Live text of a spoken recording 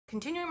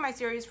continuing my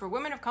series for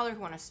women of color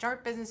who want to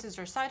start businesses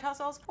or side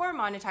hustles or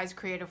monetize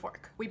creative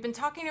work. We've been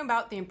talking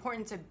about the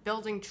importance of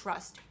building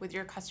trust with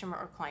your customer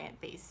or client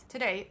base.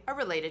 Today, a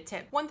related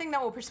tip. One thing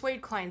that will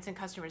persuade clients and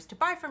customers to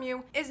buy from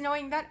you is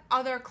knowing that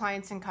other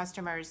clients and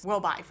customers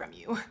will buy from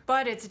you.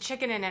 But it's a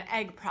chicken and an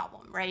egg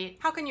problem, right?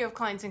 How can you have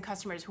clients and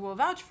customers who will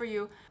vouch for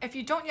you if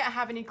you don't yet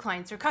have any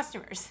clients or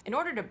customers? In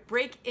order to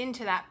break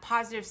into that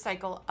positive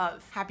cycle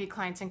of happy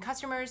clients and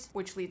customers,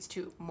 which leads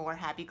to more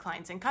happy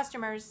clients and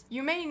customers,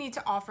 you may need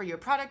to offer your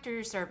product or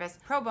your service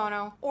pro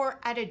bono or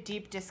at a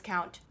deep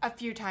discount a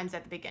few times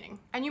at the beginning.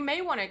 And you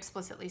may want to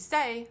explicitly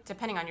say,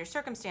 depending on your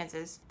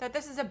circumstances, that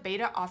this is a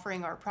beta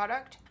offering or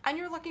product, and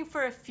you're looking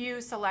for a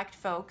few select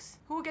folks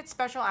who will get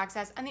special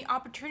access and the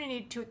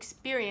opportunity to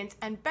experience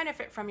and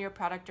benefit from your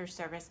product or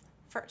service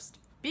first.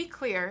 Be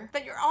clear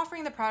that you're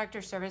offering the product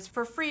or service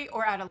for free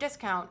or at a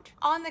discount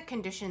on the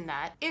condition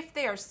that if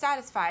they are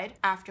satisfied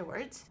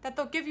afterwards, that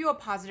they'll give you a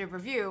positive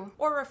review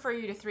or refer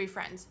you to 3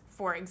 friends,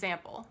 for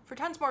example. For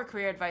tons more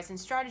career advice and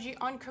strategy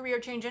on career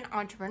change and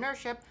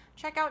entrepreneurship,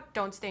 check out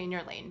Don't Stay in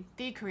Your Lane,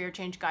 the career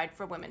change guide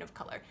for women of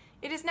color.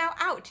 It is now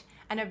out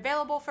and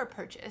available for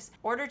purchase.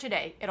 Order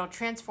today. It'll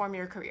transform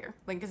your career.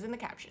 Link is in the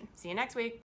caption. See you next week.